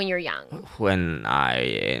 Recently or when you're young? When I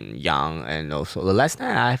am young, and also the last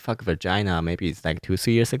time I fucked vagina, maybe it's like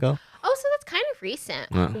 2-3 years ago. Oh, so that's kind of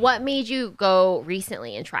recent. What made you go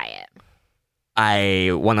recently and try it?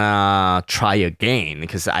 I wanna try again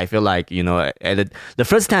because I feel like, you know, the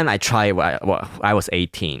first time I tried, I was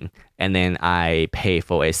 18, and then I pay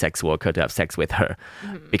for a sex worker to have sex with her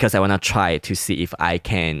because I wanna try to see if I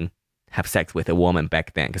can have sex with a woman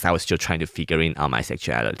back then because I was still trying to figure out my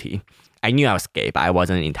sexuality. I knew I was gay, but I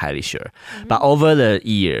wasn't entirely sure. But over the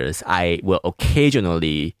years, I will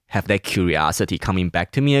occasionally have that curiosity coming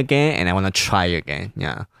back to me again, and I wanna try again.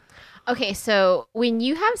 Yeah. Okay, so when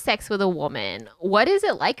you have sex with a woman, what is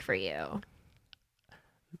it like for you?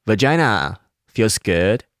 Vagina feels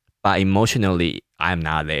good, but emotionally, I'm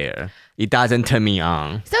not there. It doesn't turn me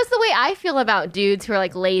on. So it's the way I feel about dudes who are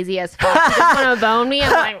like lazy as fuck. Who just want to bone me.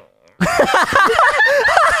 I'm like...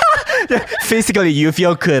 Physically, you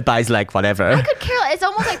feel good, but it's like whatever. I could care less. It's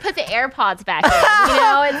almost like put the AirPods back in. You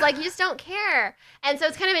know, it's like you just don't care. And so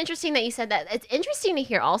it's kind of interesting that you said that. It's interesting to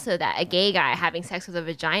hear also that a gay guy having sex with a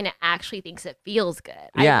vagina actually thinks it feels good.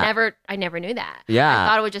 Yeah. I never knew that. Yeah. I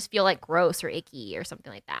thought it would just feel like gross or icky or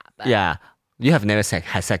something like that. But Yeah. You have never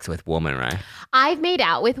had sex with women, right? I've made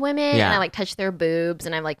out with women Yeah. and I like touched their boobs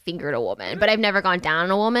and I've like fingered a woman, but I've never gone down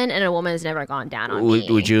on a woman and a woman has never gone down on me.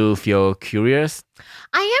 Would you feel curious?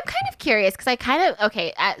 I am kind of curious because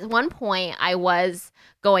at one point I was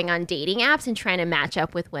going on dating apps and trying to match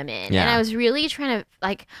up with women. Yeah. And I was really trying to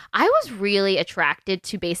I was really attracted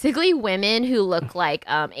to basically women who look like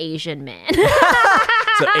Asian men.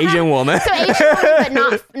 So Asian woman. So Asian woman,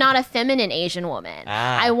 but not a feminine Asian woman.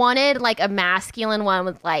 Ah. I wanted like a masculine one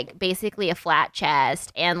with like basically a flat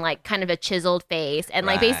chest and like kind of a chiseled face and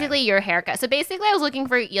like Right. basically your haircut. So basically I was looking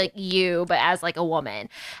for like you, but as like a woman.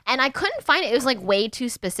 And I couldn't find it. It was like way too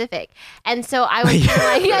specific. And so I was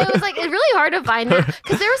it was like it's really hard to find that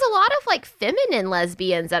because there was a lot of like feminine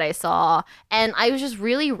lesbians that I saw. And I was just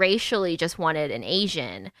really racially just wanted an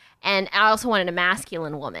Asian. And I also wanted a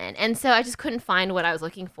masculine woman. And so I just couldn't find what I was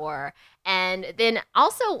looking for. And then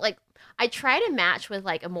also, like, I tried to match with,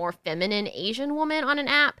 like, a more feminine Asian woman on an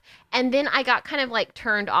app. And then I got kind of, like,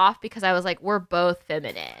 turned off because I was like, we're both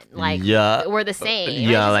feminine. Like, Yeah. we're the same.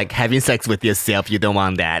 Yeah, like having sex with yourself, you don't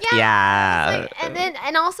want that. Yeah.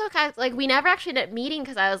 And also, kind of, like, we never actually ended up meeting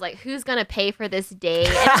because I was like, who's going to pay for this date?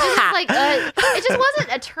 And it was just, like, it just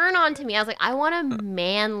wasn't a turn on to me. I was like, I want a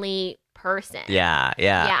manly person. Yeah.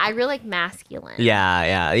 I really like masculine.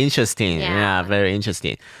 Yeah. Interesting. Yeah. Yeah, very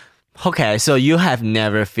interesting. Okay, so you have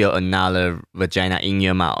never felt another vagina in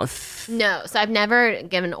your mouth? No, so I've never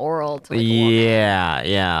given oral to like a woman.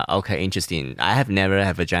 Yeah. Okay, interesting. I have never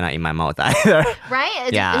had vagina in my mouth either. Right?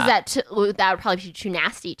 Yeah. That would probably be too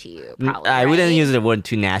nasty to you, probably, I right? wouldn't use the word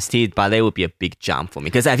too nasty, but that would be a big jump for me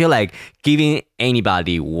because I feel like giving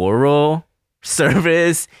anybody oral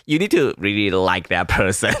service, you need to really like that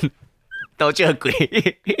person. Don't you agree?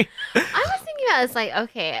 I was thinking about it's like,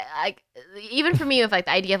 okay, like even for me with like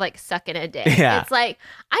the idea of like sucking a dick, Yeah. it's like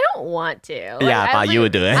I don't want to. Like, Yeah, but you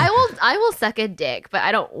would do it. I will suck a dick, but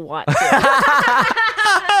I don't want to. Like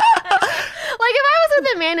if I was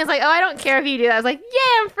with a man who's like, oh, I don't care if you do that, I was like,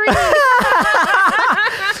 yeah, I'm free.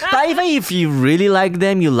 But even if you really like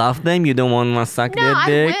them, you love them, you don't want to suck No, their I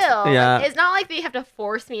dick. will. Yeah. Like, it's not like they have to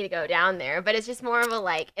force me to go down there, but it's just more of a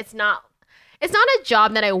like, it's not a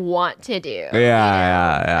job that I want to do.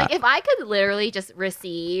 Yeah. Like if I could literally just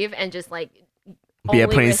receive and just like Be a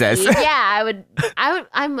only princess. received. Yeah, I would.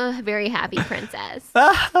 I'm a very happy princess.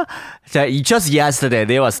 So just yesterday,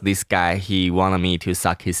 there was this guy. He wanted me to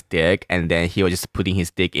suck his dick, and then he was just putting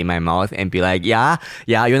his dick in my mouth and be like, "Yeah,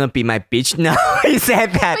 you wanna be my bitch now?" He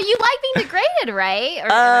said that. But you like being degraded, right?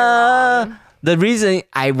 Or am I wrong? The reason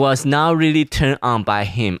I was not really turned on by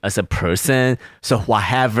him as a person, so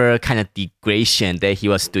whatever kind of degradation that he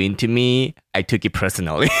was doing to me, I took it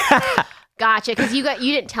personally. Gotcha, because you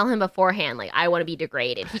didn't tell him beforehand, like, I want to be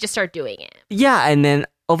degraded. He just started doing it. Yeah, and then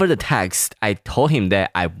over the text, I told him that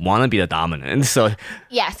I want to be the dominant. So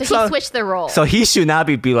Yeah, so he switched the role. So he should not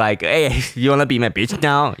be like, hey, you want to be my bitch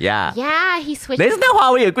now? Yeah. Yeah, he switched. That's not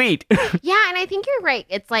how we agreed. Yeah, and I think you're right.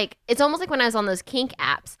 It's almost like when I was on those kink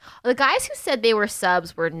apps. The guys who said they were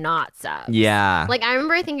subs were not subs. Yeah. Like, I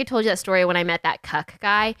remember, I think I told you that story when I met that cuck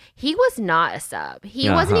guy. He was not a sub. He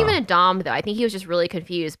wasn't even a dom, though. I think he was just really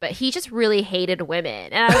confused, but he just really hated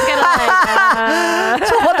women. And I was kind of like...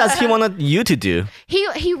 So what does he want you to do?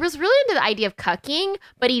 He was really into the idea of cucking,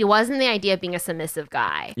 but he wasn't the idea of being a submissive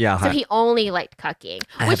guy. Yeah. So he only liked cucking.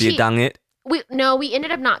 Have you done it? We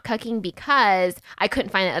ended up not cucking because I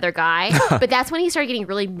couldn't find the other guy. But that's when he started getting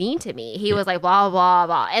really mean to me. He was like, blah, blah,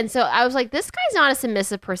 blah. And so I was like, this guy's not a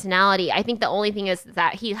submissive personality. I think the only thing is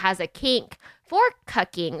that he has a kink for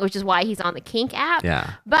cucking, which is why he's on the kink app.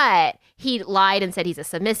 Yeah. But he lied and said he's a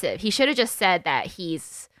submissive. He should have just said that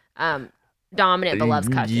he's dominant but loves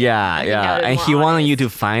cucking. Yeah. And he wanted you to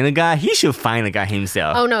find a guy. He should find a guy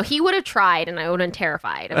himself. Oh no, he would have tried, and I would have been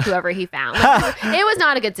terrified of whoever he found. Like, it was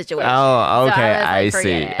not a good situation. Oh, okay. So I forget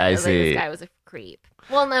see. it. I was like, see. this guy was a creep.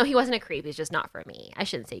 Well, no, he wasn't a creep. He's just not for me. I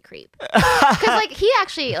shouldn't say creep. Because like he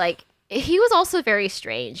actually like. He was also very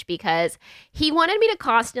strange because he wanted me to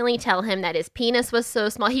constantly tell him that his penis was so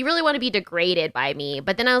small. He really wanted to be degraded by me.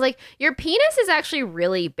 But then I was like, your penis is actually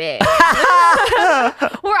really big. Where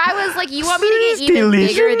I was like, you want me to get even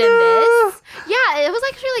bigger than this? Yeah, it was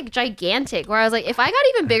actually like gigantic. Where I was like, if I got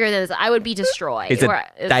even bigger than this, I would be destroyed. It's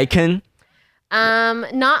a daikon?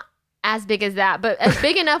 Not as big as that, but as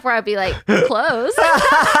big enough where I'd be like, close.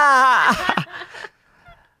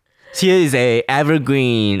 Here is a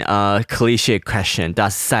evergreen cliche question.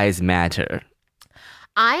 Does size matter?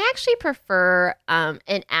 I actually prefer an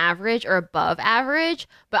average or above average,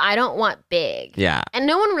 but I don't want big. Yeah. And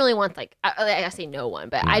no one really wants like, I say no one,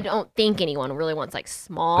 but I don't think anyone really wants like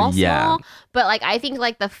small. But like, I think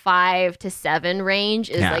like the 5 to 7 range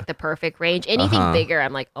is like the perfect range. Anything bigger,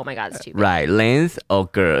 I'm like, oh my God, it's too big. Right. Length or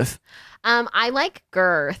girth? I like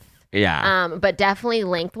girth. Yeah. But definitely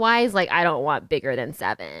lengthwise, like I don't want bigger than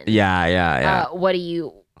 7. Yeah. What do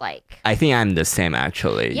you like? I think I'm the same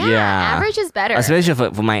actually. Yeah. Average is better. Especially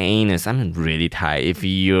for my anus, I'm really tight. If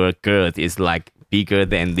your girth is like bigger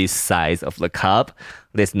than this size of the cup,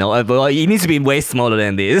 there's no. Well, it needs to be way smaller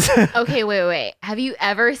than this. Okay, wait. Have you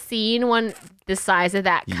ever seen one the size of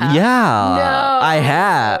that cup? Yeah. No. I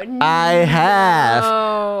have. No.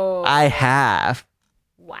 I have.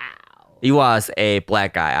 Wow. It was a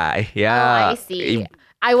black guy. Yeah. Oh, I see.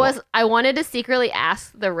 I wanted to secretly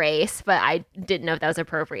ask the race, but I didn't know if that was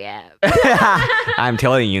appropriate. I'm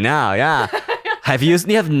telling you now. Yeah. You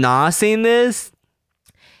have not seen this?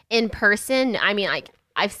 In person, I mean, like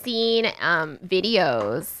I've seen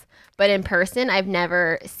videos, but in person, I've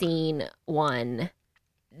never seen one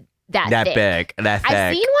that thick. That thick.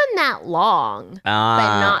 I've seen one that long,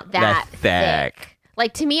 but not that thick.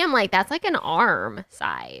 Like to me, I'm like, that's like an arm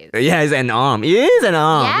size. Yeah, it's an arm. It is an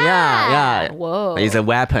arm. Yeah. Whoa. It's a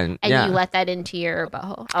weapon. And you let that into your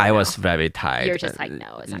butthole? Oh, I was very tight. You're just like,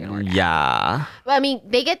 no, it's not gonna work out. Yeah. Well, I mean,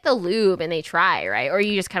 they get the lube and they try, right? Or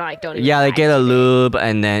you just kind of like don't even Yeah, they try get a anything? lube,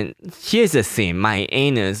 and then here's the thing. My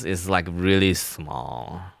anus is like really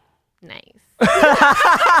small. Nice.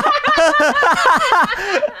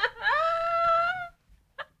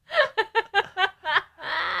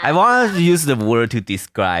 I want to use the word to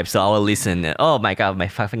describe so our listener. Oh my God, my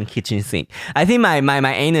fucking kitchen sink. I think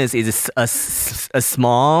my anus is as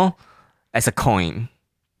small as a coin,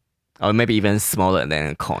 or maybe even smaller than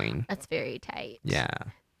a coin. That's very tight. Yeah.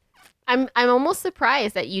 I'm almost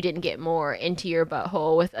surprised that you didn't get more into your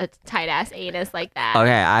butthole with a tight ass anus like that.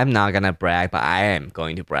 Okay, I'm not gonna brag, but I am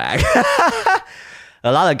going to brag.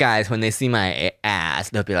 A lot of guys, when they see my ass,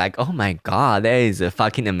 they'll be like, "Oh my God, that is a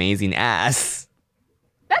fucking amazing ass."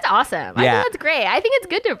 That's awesome. I think that's great. I think it's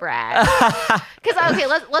good to brag. Because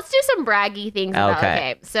let's do some braggy things.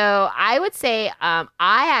 Okay. So I would say I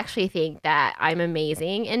actually think that I'm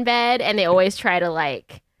amazing in bed, and they always try to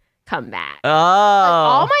like come back. Oh.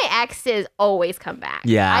 Like, all my exes always come back.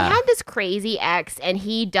 Yeah. I had this crazy ex, and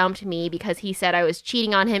he dumped me because he said I was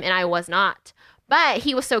cheating on him, and I was not. But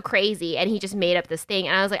he was so crazy and he just made up this thing.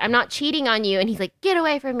 And I was like, I'm not cheating on you. And he's like, get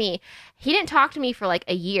away from me. He didn't talk to me for like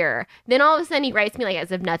a year. Then all of a sudden he writes me like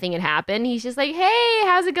as if nothing had happened. He's just like, hey,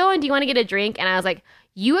 how's it going? Do you want to get a drink? And I was like,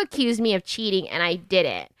 you accused me of cheating and I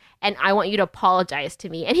didn't. And I want you to apologize to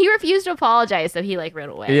me. And he refused to apologize, so he like ran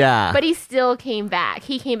away. Yeah. But he still came back.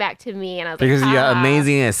 He came back to me and I was Because like, you're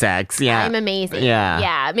amazing at sex. Yeah. I'm amazing. Yeah.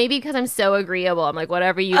 Yeah. Maybe because I'm so agreeable. I'm like,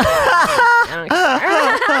 whatever you do. I don't care.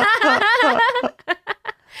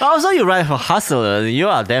 Also, you're right for hustlers. You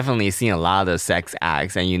are definitely seeing a lot of sex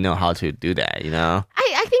acts and you know how to do that, you know?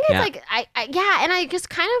 I think it's like, and I just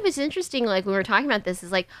kind of, it's interesting, like when we were talking about this,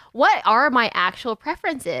 is like, what are my actual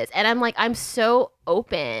preferences? And I'm like, I'm so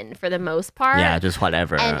open for the most part. Yeah, just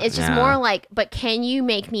whatever. And it's just more like, but can you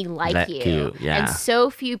make me like you? Yeah. And so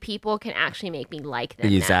few people can actually make me like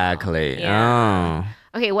them. Exactly. Now. Yeah.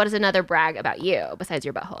 Oh. Okay, what is another brag about you besides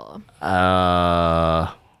your butthole?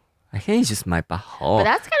 I think it's just my butthole. But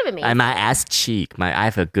that's kind of amazing. And my ass cheek. I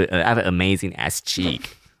have an amazing ass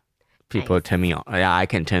cheek. People turn me on. Yeah, I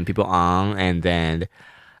can turn people on, and then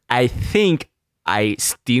I think I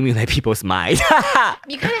stimulate people's mind.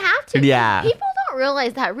 You kind of have to. Yeah. People don't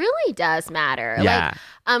realize that really does matter. Yeah.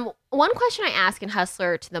 Like, one question I ask in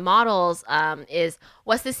Hustler to the models is,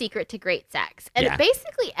 what's the secret to great sex? And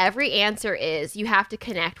basically every answer is you have to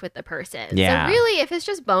connect with the person. Yeah. So really, if it's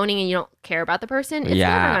just boning and you don't care about the person, it's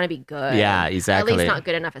never going to be good. Yeah, exactly. At least not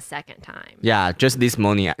good enough a second time. Yeah, just this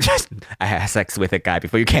morning, I had sex with a guy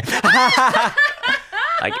before you came.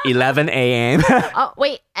 Like 11 a.m. Oh,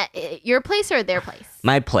 wait, your place or their place?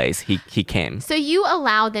 My place. He came. So you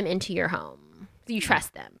allow them into your home. You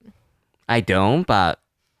trust them. I don't, but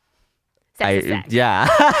Sex is sex. Yeah.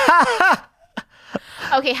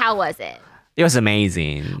 Okay, how was it? It was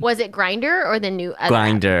amazing. Was it Grindr or the new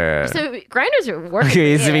Grindr? So Grinders are working.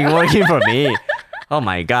 It's been working for me. Oh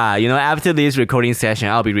my God. You know, after this recording session,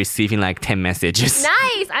 I'll be receiving like 10 messages.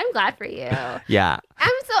 Nice. I'm glad for you. Yeah.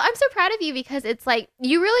 I'm so proud of you because it's like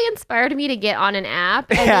you really inspired me to get on an app.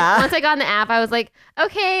 And then once I got on the app, I was like,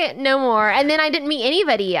 okay, no more. And then I didn't meet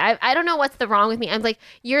anybody. I don't know what's wrong with me. I'm like,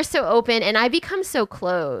 you're so open and I become so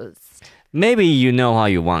closed. Maybe you know how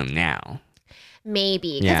you want now.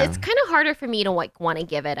 Maybe because it's kind of harder for me to like want to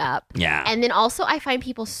give it up. Yeah. And then also I find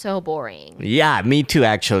people so boring. Yeah, me too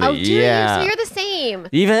actually. Oh, do you? Yeah. So you're the same.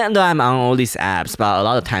 Even though I'm on all these apps, but a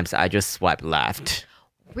lot of times I just swipe left.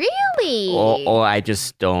 Really? Or I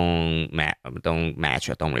just don't match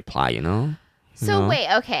or don't reply, you know? So wait,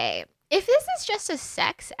 okay. If this is just a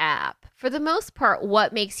sex app, for the most part,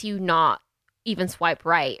 what makes you not even swipe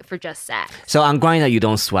right for just sex? So on Grindr, you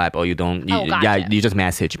don't swipe or you don't. Gotcha. You just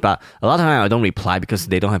message. But a lot of time I don't reply because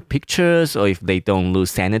they don't have pictures or if they don't look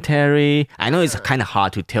sanitary. I know it's kind of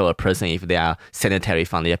hard to tell a person if they are sanitary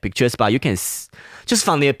from their pictures, but you can just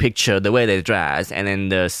from their picture, the way they dress, and then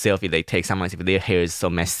the selfie they take. Sometimes if their hair is so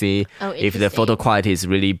messy, if the photo quality is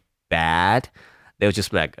really bad, they'll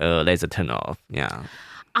just be like, let's turn off. Yeah.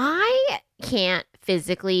 I can't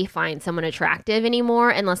physically find someone attractive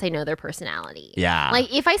anymore unless I know their personality. Yeah.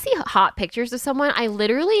 Like if I see hot pictures of someone, I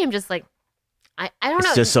literally am just like, I don't know.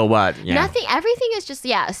 It's just so what? Yeah. Nothing. Everything is just,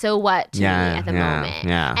 so what to me at the moment.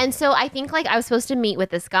 Yeah. And so I think like I was supposed to meet with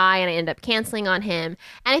this guy and I ended up canceling on him.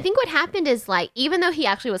 And I think what happened is like, even though he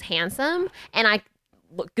actually was handsome and I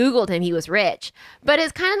Googled him, he was rich, but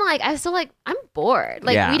it's kind of like I was still like, I'm bored.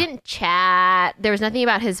 Like we didn't chat. There was nothing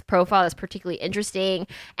about his profile that's particularly interesting.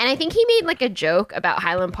 And I think he made like a joke about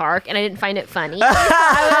Highland Park and I didn't find it funny. So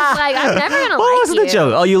I was like, I'm never gonna what like was the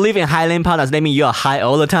joke? Oh, you live in Highland Park, does that mean you're high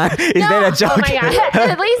all the time? Is that a joke? Oh my God.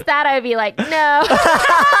 At least that I'd be like, no.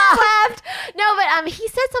 Left. No, but he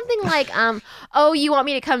said something like, oh, you want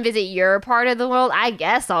me to come visit your part of the world? I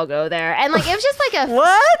guess I'll go there. And like it was just like a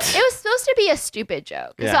what? It was supposed to be a stupid joke.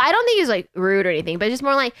 Yeah. So I don't think he was like rude or anything, but just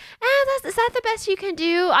more like, is that the best you can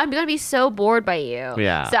do? I'm gonna be so bored by you.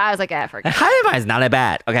 Yeah. So I was like, forget. Highland Park is not that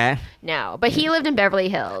bad, okay? No, but he lived in Beverly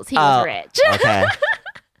Hills. He was rich. Okay.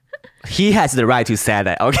 He has the right to say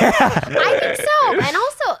that, okay? I think so. And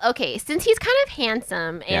also, okay, since he's kind of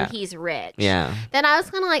handsome and he's rich, then I was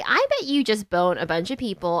kind of like, I bet you just bone a bunch of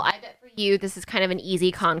people. I bet for you this is kind of an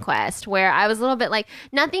easy conquest, where I was a little bit like,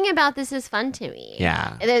 nothing about this is fun to me.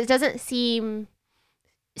 Yeah. It doesn't seem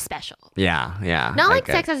special. Yeah. Not like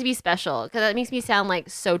sex has to be special because that makes me sound like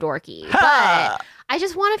so dorky. But I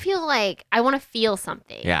just want to feel like I want to feel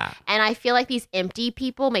something. Yeah. And I feel like these empty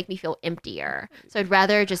people make me feel emptier. So I'd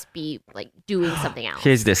rather just be like doing something else.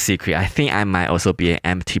 Here's the secret. I think I might also be an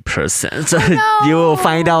empty person. So no. you will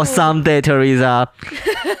find out someday, Teresa.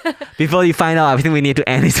 Before you find out, I think we need to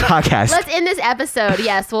end this podcast. Let's end this episode.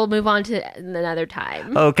 Yes, we'll move on to another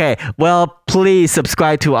time. Okay. Well, please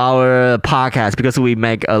subscribe to our podcast because we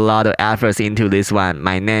make a lot of efforts into this one.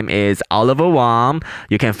 My name is Oliver Wong.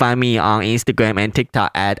 You can find me on Instagram and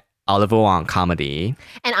TikTok at Oliver Wong Comedy.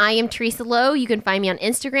 And I am Teresa Lowe. You can find me on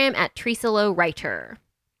Instagram at Teresa Lowe Writer.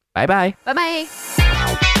 Bye-bye.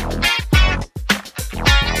 Bye-bye.